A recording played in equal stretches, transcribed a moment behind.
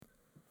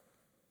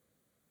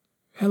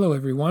Hello,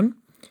 everyone.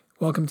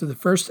 Welcome to the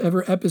first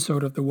ever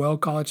episode of the Well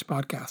College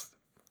Podcast,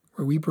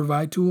 where we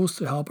provide tools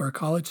to help our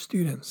college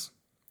students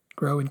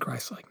grow in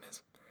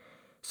Christ-likeness.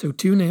 So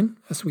tune in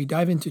as we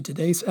dive into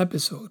today's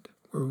episode,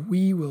 where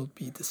we will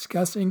be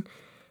discussing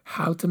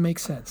how to make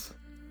sense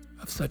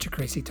of such a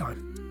crazy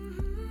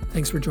time.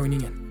 Thanks for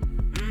joining in.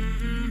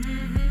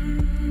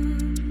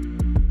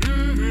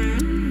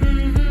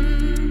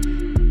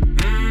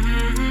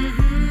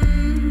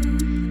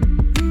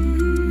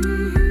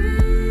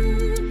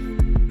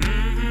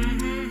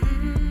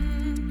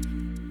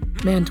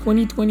 Man,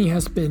 2020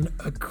 has been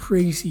a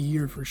crazy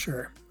year for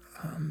sure.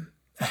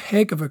 A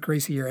heck of a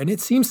crazy year. And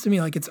it seems to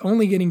me like it's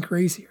only getting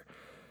crazier.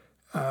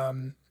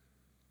 It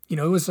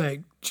was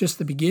like just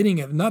the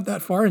beginning of not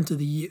that far into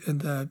the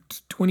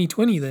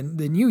 2020,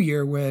 the new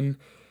year, when,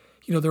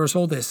 there was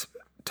all this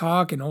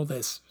talk and all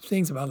this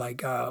things about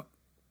like the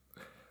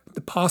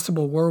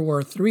possible World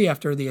War III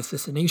after the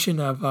assassination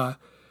of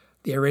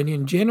the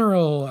Iranian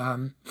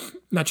general.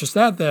 Not just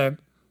that, the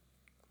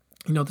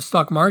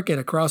stock market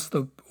across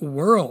the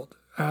world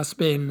has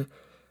been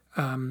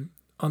on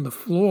the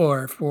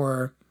floor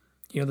for,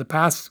 the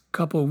past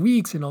couple of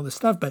weeks and all this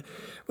stuff. But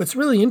what's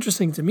really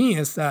interesting to me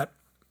is that,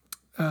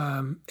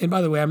 and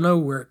by the way, I'm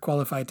nowhere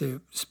qualified to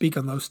speak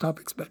on those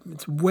topics, but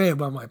it's way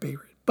above my pay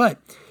grade. But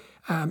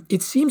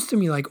it seems to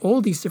me like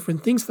all these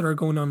different things that are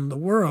going on in the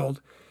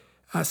world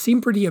seem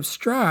pretty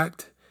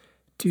abstract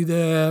to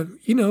the,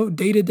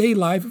 day-to-day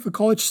life of a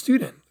college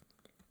student.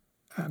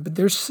 But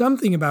there's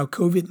something about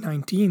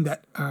COVID-19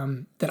 that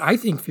I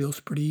think feels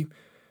pretty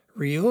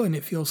real, and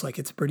it feels like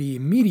it's pretty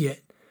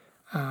immediate,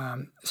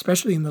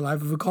 especially in the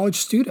life of a college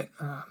student.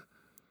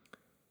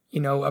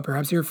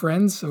 Perhaps your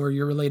friends or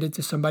you're related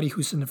to somebody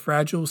who's in a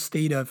fragile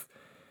state of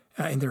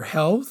in their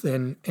health,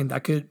 and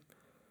that could,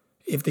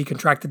 if they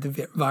contracted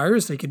the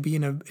virus, they could be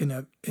in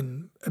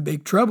a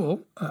big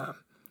trouble.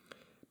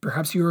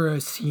 Perhaps you're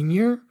a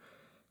senior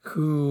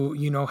who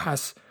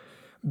has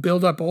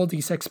build up all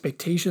these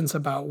expectations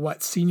about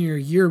what senior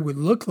year would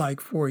look like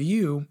for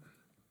you.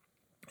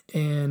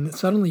 And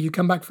suddenly you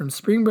come back from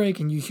spring break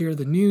and you hear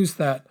the news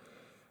that,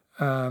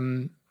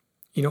 all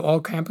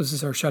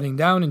campuses are shutting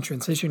down and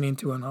transitioning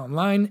to an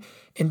online.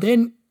 And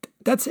then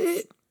that's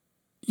it.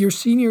 Your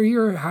senior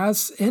year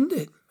has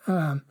ended.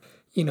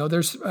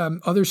 There's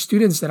other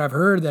students that I've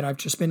heard that I've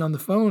just been on the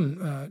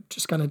phone,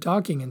 just kind of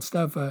talking and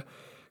stuff,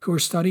 who are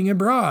studying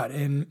abroad.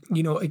 And,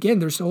 again,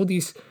 there's all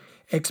these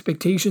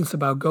expectations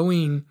about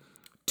going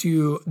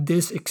to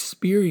this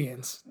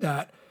experience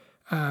that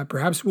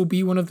perhaps will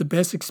be one of the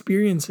best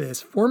experiences,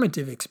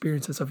 formative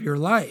experiences of your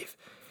life.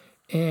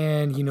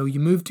 And, you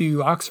move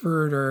to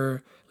Oxford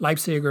or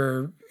Leipzig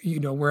or,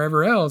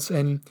 wherever else.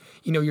 And,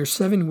 you're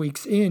 7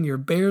 weeks in, you're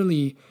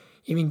barely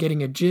even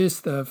getting a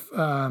gist of,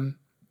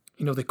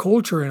 the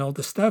culture and all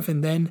the stuff.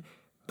 And then,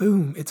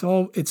 boom, it's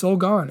all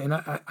gone. And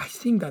I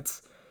think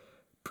that's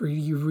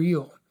pretty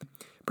real.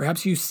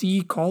 Perhaps you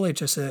see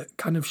college as a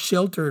kind of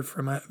shelter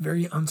from a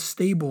very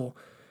unstable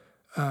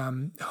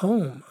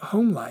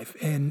home life.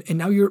 And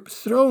now you're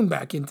thrown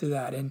back into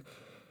that. And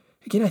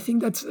again, I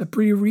think that's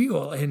pretty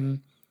real.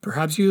 And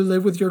perhaps you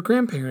live with your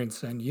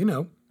grandparents, and,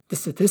 the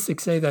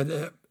statistics say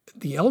that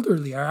the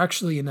elderly are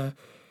actually in a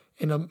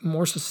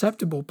more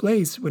susceptible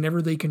place whenever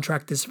they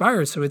contract this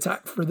virus. So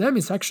for them,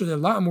 it's actually a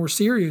lot more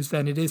serious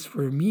than it is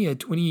for me, a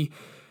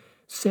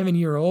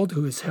 27-year-old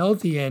who is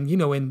healthy and,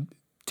 in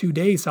 2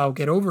 days I'll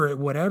get over it,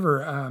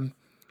 whatever.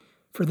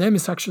 For them,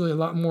 it's actually a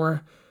lot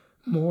more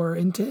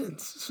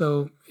intense.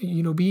 So,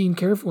 being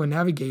careful and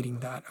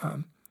navigating that.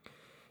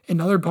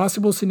 Another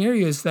possible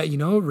scenario is that,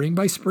 ring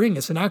by spring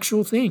is an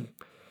actual thing.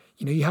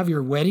 You have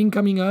your wedding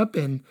coming up,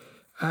 and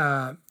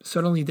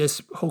suddenly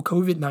this whole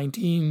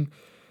COVID-19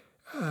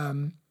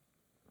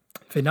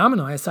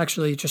 phenomenon has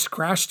actually just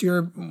crashed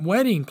your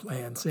wedding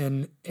plans.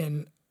 And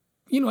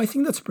I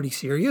think that's pretty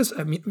serious.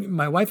 I mean,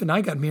 my wife and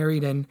I got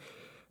married in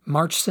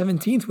March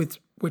 17th,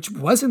 which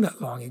wasn't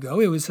that long ago.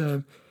 It was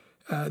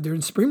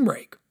during spring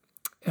break.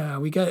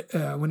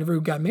 Whenever we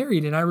got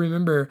married, and I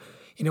remember,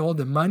 all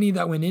the money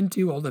that went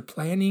into, all the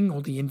planning,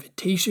 all the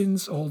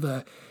invitations, all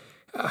the,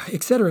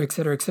 et cetera, et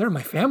cetera, et cetera.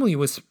 My family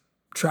was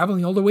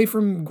traveling all the way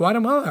from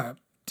Guatemala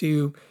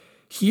to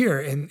here,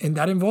 and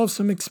that involves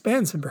some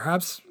expense and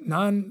perhaps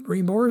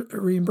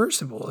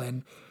non-reimbursable.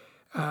 And,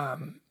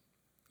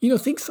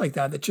 things like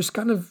that just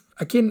kind of,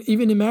 I can't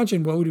even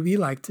imagine what would it be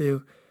like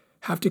to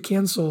have to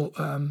cancel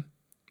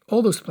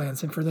all those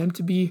plans and for them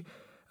to be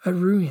a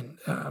ruin.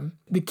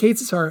 The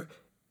cases are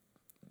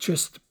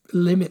just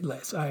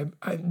limitless.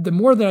 The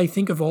more that I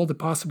think of all the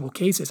possible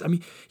cases, I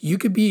mean, you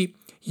can be,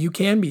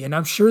 and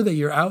I'm sure that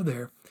you're out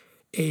there,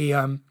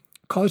 a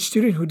college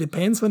student who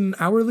depends on an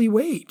hourly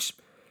wage.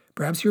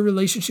 Perhaps your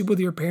relationship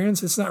with your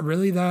parents is not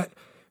really that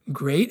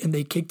great, and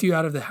they kicked you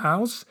out of the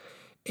house.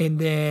 And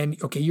then,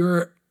 okay,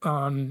 you're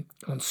on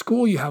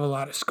school, you have a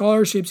lot of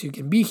scholarships, you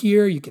can be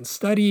here, you can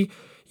study,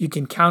 you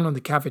can count on the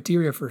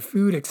cafeteria for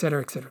food, et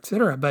cetera, et cetera, et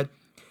cetera. But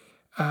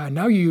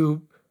now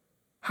you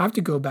have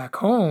to go back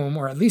home,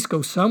 or at least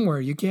go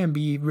somewhere. You can't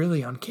be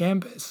really on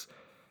campus.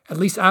 At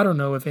least I don't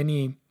know if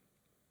any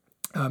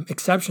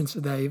exceptions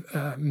that they've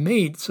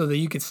made so that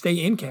you could stay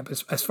in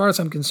campus. As far as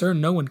I'm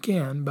concerned, no one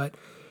can. But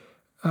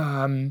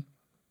and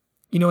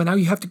now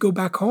you have to go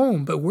back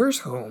home. But where's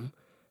home?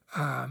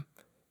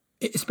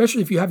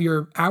 Especially if you have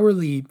your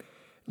hourly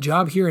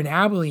job here in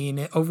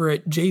Abilene over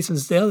at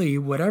Jason's Deli,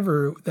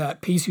 whatever,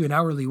 that pays you an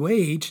hourly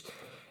wage.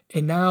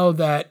 And now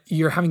that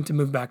you're having to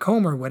move back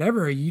home or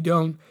whatever, you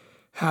don't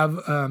have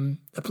a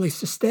place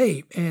to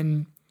stay.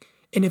 And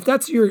if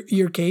that's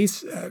your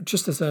case,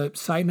 just as a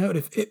side note,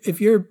 if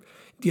you're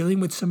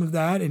dealing with some of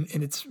that and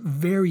it's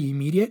very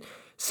immediate,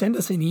 send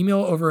us an email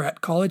over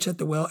at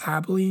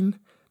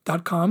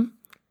college@thewellabilene.com,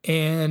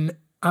 and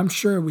I'm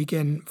sure we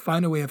can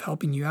find a way of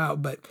helping you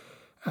out. But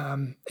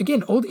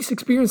again, all these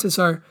experiences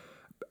are,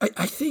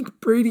 I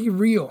think, pretty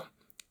real.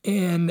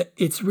 And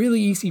it's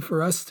really easy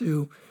for us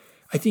to,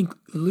 I think,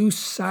 lose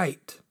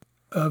sight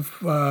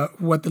of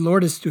what the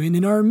Lord is doing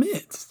in our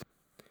midst.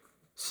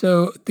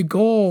 So the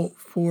goal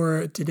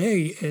for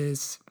today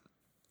is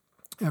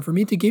for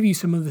me to give you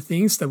some of the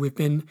things that we've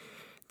been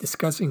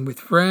discussing with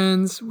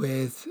friends,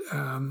 with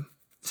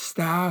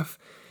staff,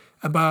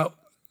 about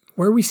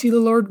where we see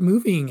the Lord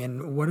moving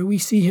and what do we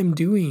see Him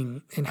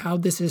doing, and how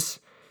this is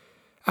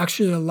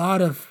actually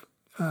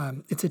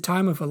it's a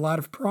time of a lot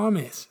of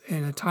promise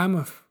and a time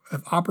of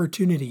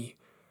opportunity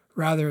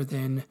rather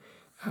than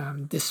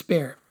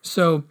despair.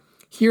 So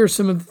here are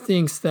some of the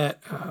things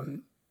that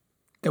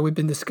we've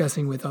been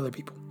discussing with other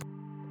people.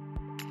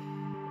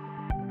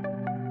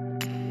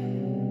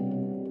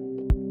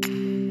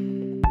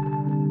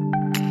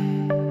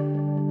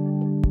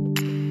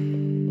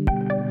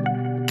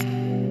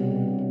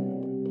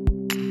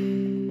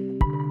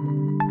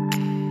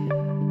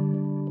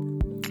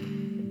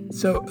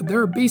 So there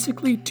are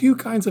basically two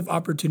kinds of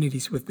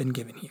opportunities we've been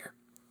given here.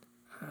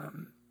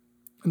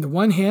 On the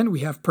one hand, we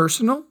have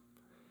personal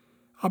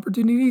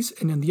opportunities,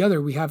 and on the other,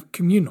 we have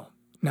communal.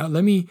 Now,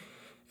 let me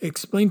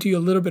explain to you a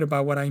little bit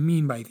about what I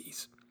mean by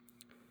these.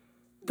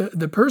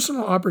 The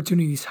personal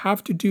opportunities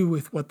have to do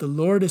with what the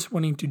Lord is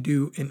wanting to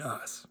do in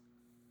us.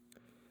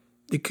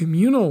 The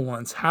communal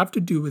ones have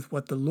to do with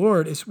what the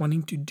Lord is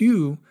wanting to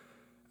do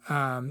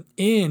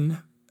in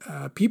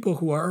people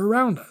who are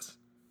around us.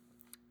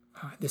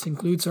 This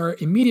includes our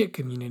immediate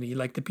community,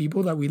 like the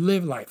people that we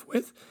live life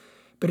with,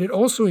 but it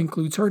also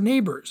includes our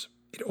neighbors.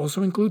 It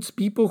also includes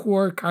people who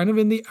are kind of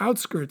in the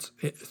outskirts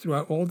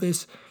throughout all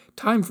this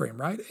time frame,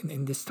 right?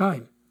 In this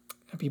time.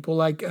 People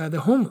like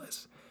the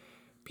homeless,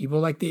 people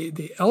like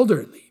the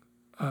elderly,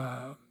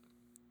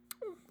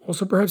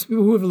 also perhaps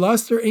people who have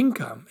lost their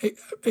income,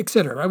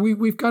 etc. Right?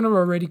 We've kind of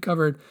already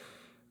covered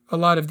a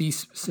lot of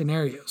these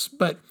scenarios.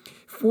 But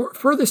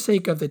for the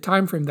sake of the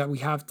time frame that we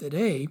have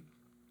today,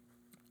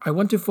 I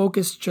want to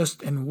focus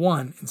just in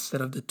one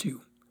instead of the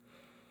two.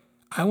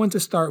 I want to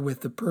start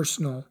with the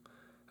personal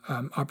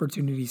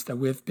opportunities that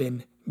we've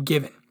been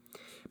given.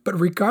 But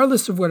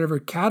regardless of whatever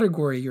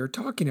category you're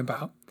talking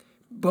about,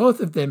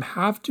 both of them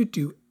have to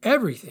do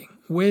everything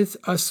with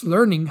us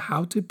learning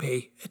how to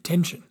pay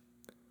attention.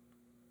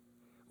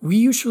 We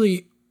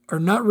usually are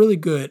not really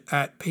good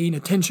at paying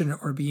attention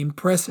or being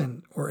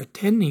present or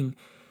attending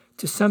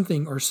to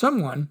something or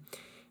someone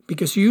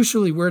because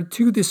usually we're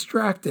too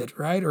distracted,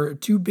 right? Or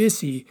too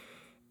busy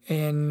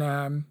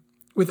and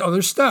with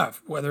other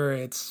stuff, whether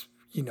it's,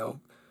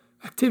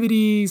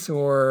 activities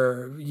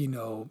or,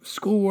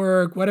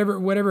 schoolwork,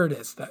 whatever it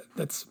is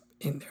that's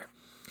in there.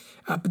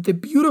 But the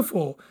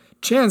beautiful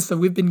chance that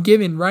we've been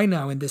given right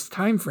now in this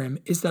time frame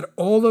is that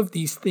all of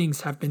these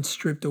things have been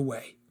stripped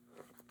away.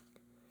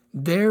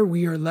 There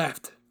we are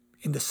left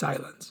in the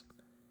silence.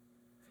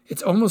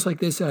 It's almost like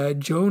this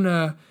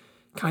Jonah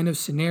kind of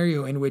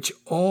scenario in which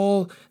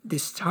all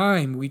this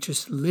time we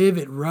just live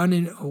it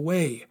running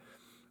away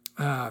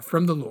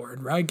from the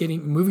Lord, right?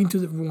 Moving to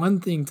the one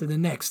thing to the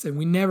next, and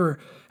we never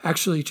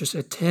actually just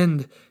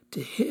attend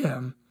to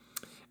Him.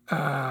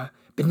 But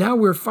now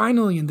we're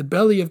finally in the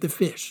belly of the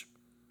fish.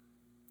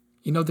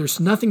 There's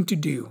nothing to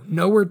do,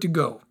 nowhere to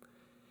go.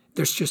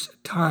 There's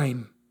just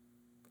time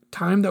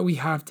that we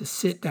have to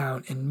sit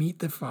down and meet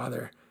the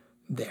Father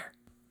there.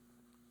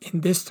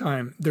 In this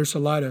time, there's a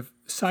lot of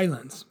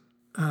silence.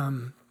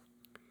 And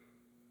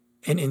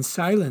in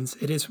silence,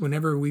 it is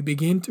whenever we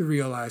begin to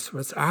realize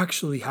what's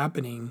actually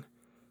happening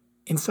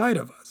inside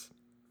of us.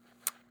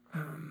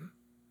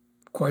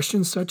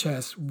 Questions such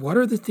as, what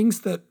are the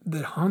things that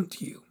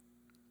haunt you?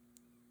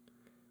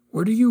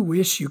 Where do you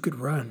wish you could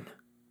run?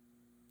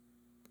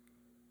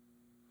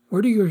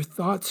 Where do your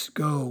thoughts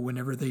go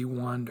whenever they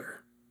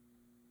wander?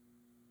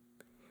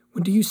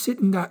 When do you sit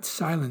in that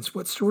silence,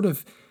 what sort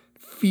of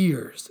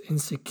fears,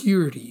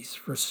 insecurities,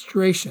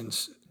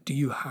 frustrations do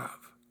you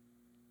have?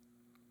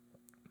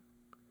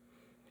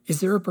 Is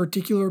there a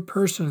particular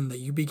person that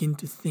you begin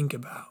to think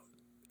about?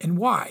 And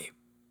why?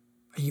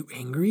 Are you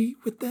angry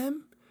with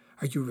them?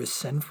 Are you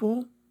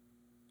resentful?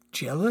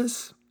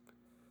 Jealous?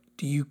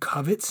 Do you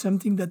covet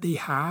something that they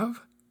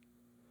have?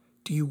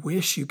 Do you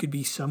wish you could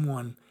be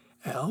someone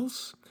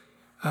else?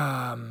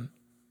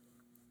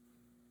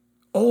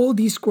 All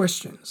these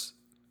questions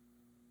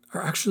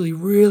are actually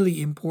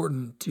really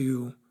important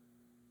to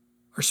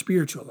our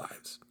spiritual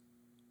lives,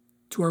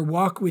 to our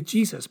walk with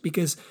Jesus,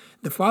 because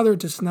the Father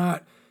does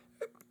not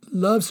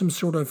love some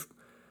sort of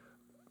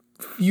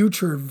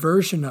future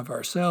version of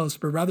ourselves,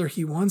 but rather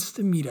he wants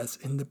to meet us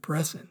in the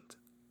present.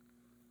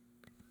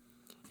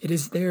 It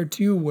is there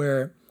too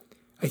where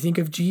I think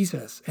of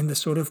Jesus and the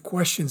sort of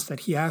questions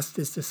that he asked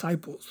his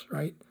disciples,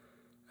 right?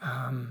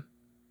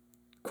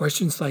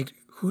 Questions like,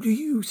 who do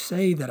you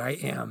say that I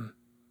am?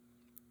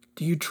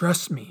 Do you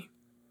trust me?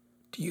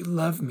 Do you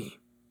love me?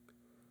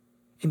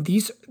 And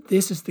this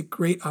is the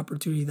great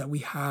opportunity that we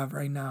have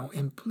right now,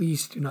 and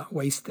please do not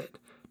waste it.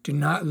 Do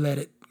not let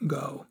it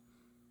go.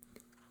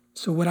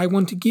 So what I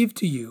want to give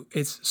to you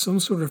is some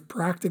sort of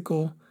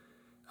practical,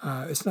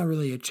 it's not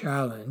really a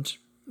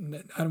challenge.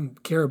 I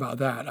don't care about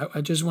that.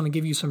 I just want to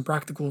give you some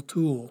practical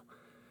tool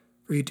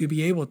for you to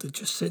be able to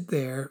just sit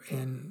there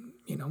and,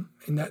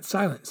 in that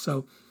silence.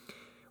 So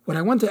what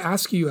I want to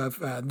ask you of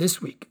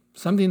this week,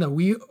 something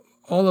that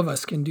all of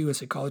us can do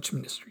as a college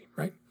ministry,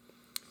 right,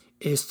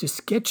 is to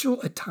schedule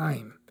a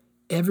time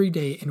every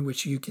day in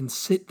which you can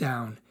sit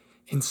down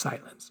in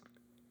silence.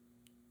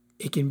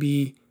 It can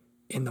be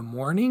in the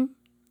morning.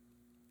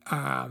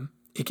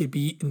 It could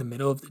be in the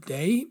middle of the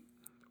day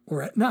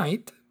or at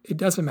night. It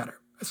doesn't matter.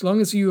 As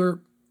long as you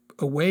are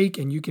awake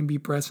and you can be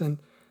present,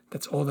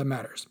 that's all that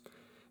matters.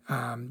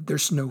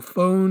 There's no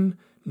phone,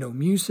 no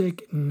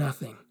music,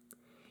 nothing.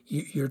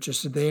 You're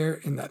just there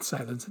in that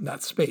silence, in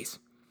that space.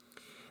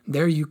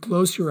 There you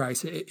close your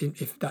eyes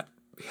if that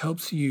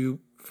helps you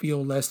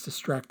feel less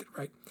distracted,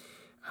 right?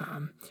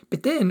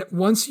 But then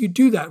once you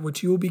do that,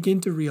 what you will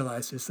begin to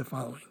realize is the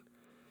following.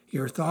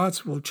 Your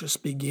thoughts will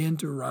just begin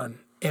to run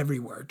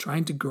everywhere,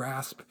 trying to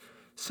grasp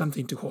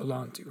something to hold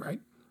on to,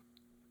 right?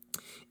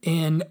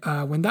 And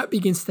when that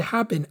begins to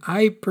happen,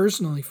 I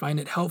personally find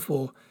it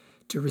helpful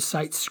to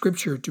recite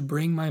scripture to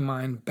bring my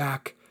mind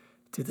back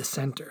to the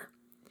center.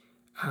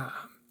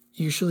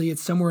 Usually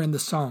it's somewhere in the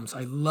Psalms.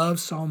 I love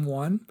Psalm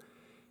 1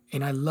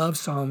 and I love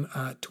Psalm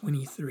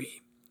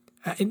 23.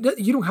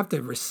 You don't have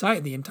to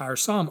recite the entire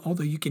Psalm,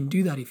 although you can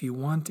do that if you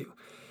want to.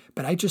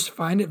 But I just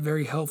find it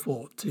very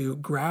helpful to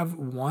grab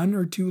one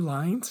or two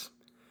lines,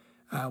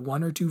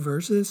 one or two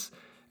verses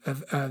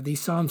of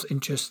these Psalms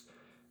and just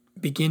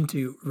begin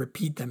to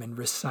repeat them and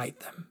recite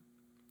them,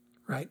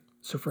 right?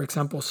 So for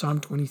example, Psalm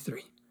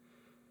 23.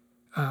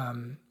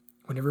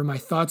 Whenever my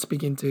thoughts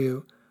begin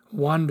to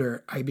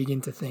wander, I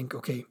begin to think,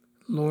 okay,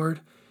 Lord,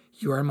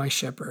 you are my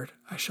shepherd,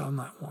 I shall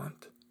not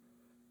want.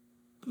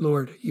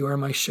 Lord, you are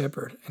my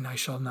shepherd, and I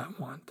shall not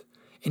want.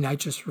 And I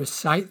just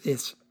recite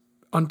this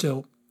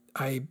until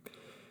I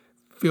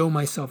feel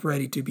myself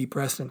ready to be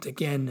present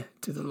again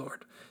to the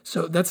Lord.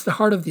 So that's the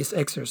heart of this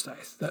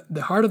exercise.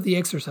 The heart of the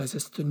exercise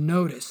is to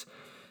notice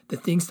the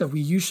things that we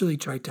usually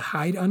try to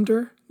hide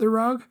under the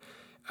rug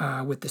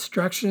with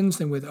distractions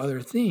and with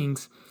other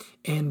things.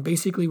 And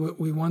basically what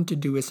we want to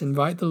do is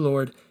invite the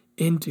Lord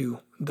into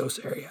those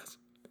areas.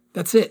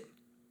 That's it.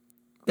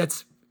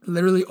 That's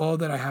literally all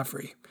that I have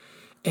for you.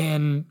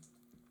 And,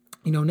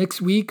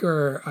 next week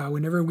or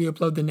whenever we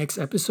upload the next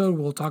episode,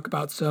 we'll talk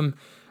about some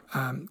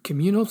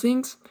communal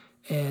things.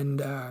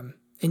 And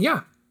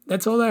yeah,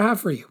 that's all that I have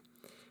for you.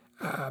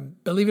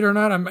 Believe it or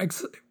not, I'm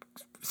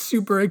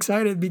super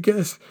excited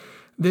because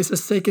this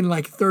has taken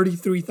like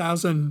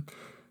 33,000,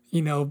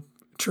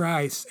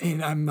 tries.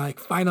 And I'm like,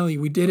 finally,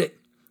 we did it.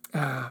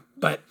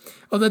 But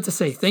all that to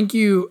say, thank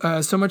you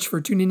so much for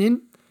tuning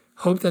in.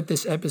 Hope that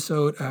this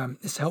episode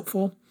is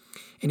helpful.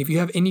 And if you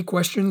have any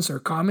questions or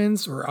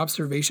comments or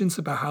observations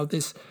about how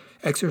this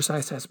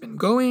exercise has been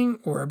going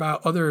or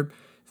about other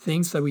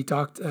things that we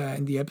talked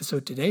in the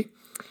episode today,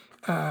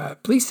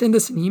 please send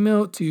us an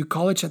email to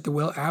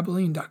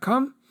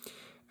college@thewell.abilene.com.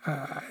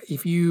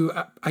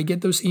 I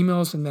get those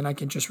emails and then I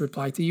can just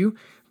reply to you.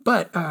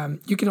 But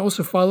you can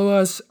also follow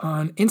us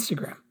on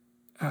Instagram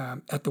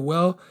at The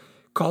Well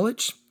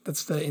College.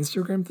 That's the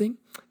Instagram thing.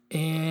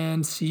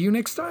 And see you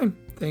next time.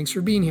 Thanks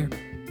for being here.